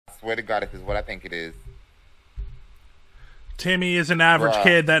swear to God, if it's what I think it is. Timmy is an average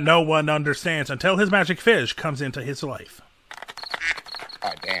kid that no one understands until his magic fish comes into his life.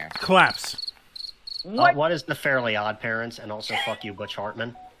 Oh, damn. Claps. What is the Fairly Odd Parents? And also, fuck you, Butch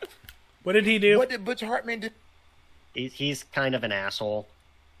Hartman. What did he do? What did Butch Hartman do? He's kind of an asshole.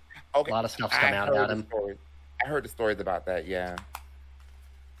 Okay. A lot of stuff's come out about him. I heard the stories about that, yeah.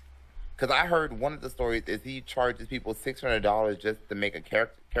 Because I heard one of the stories is he charges people $600 just to make a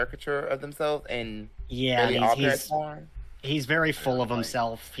caricature of themselves and he's very full of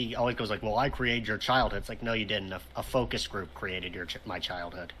himself. He always goes like, "Well, I created your childhood." It's like, no, you didn't. A focus group created my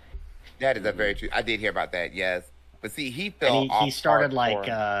childhood. That is a very true. I did hear about that. Yes, but see, he fell off. He started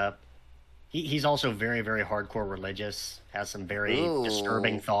like. He's also very, very hardcore religious. Has some very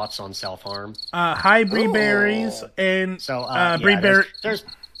disturbing thoughts on self-harm. Hi, Bree Berries, and so Bree Berry.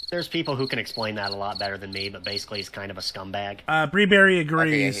 There's people who can explain that a lot better than me, but basically he's kind of a scumbag. Bree Berry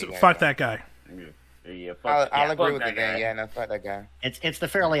agrees. Fuck that guy. Yeah, I'll agree with it then. Yeah, no, fuck that guy. It's the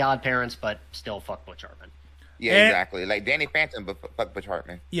Fairly Odd Parents, but still fuck Butch Hartman. Yeah, exactly. Like Danny Phantom, but fuck Butch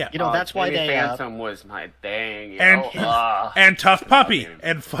Hartman. Yeah, you know that's why Danny Phantom was my thing. And Tough Puppy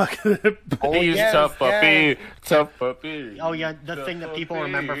and fuck. Tough Puppy, Tough Puppy. Oh yeah, the thing that people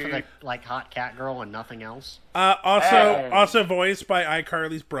remember for the like hot cat girl and nothing else. Also voiced by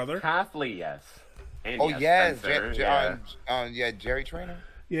iCarly's brother. Kathleen, yes. And yes, Jerry Trainer.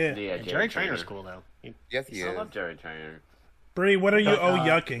 Yeah, Jerry Trainer's cool though. Yes, he is. I love Jerry Trainer. Bree, what are you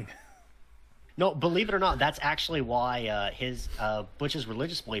yucking? No, believe it or not, that's actually why Butch's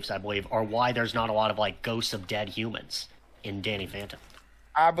religious beliefs, I believe, are why there's not a lot of like ghosts of dead humans in Danny Phantom.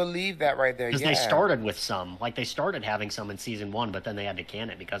 I believe that right there. Because they started with some, like they started having some in season 1, but then they had to can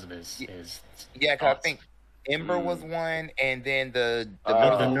it because of his. Yeah, because I think Ember was one, and then the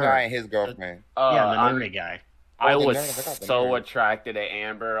middle guy and his girlfriend. The nerdy guy. I was so attracted to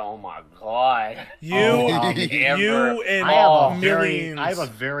Amber. Oh my god! I have a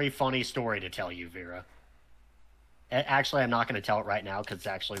very funny story to tell you, Vera. Actually, I'm not going to tell it right now because it's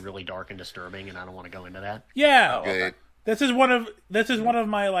actually really dark and disturbing, and I don't want to go into that. Yeah, good. This is one of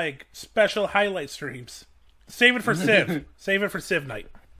my like special highlight streams. Save it for Civ. Save it for Civ night.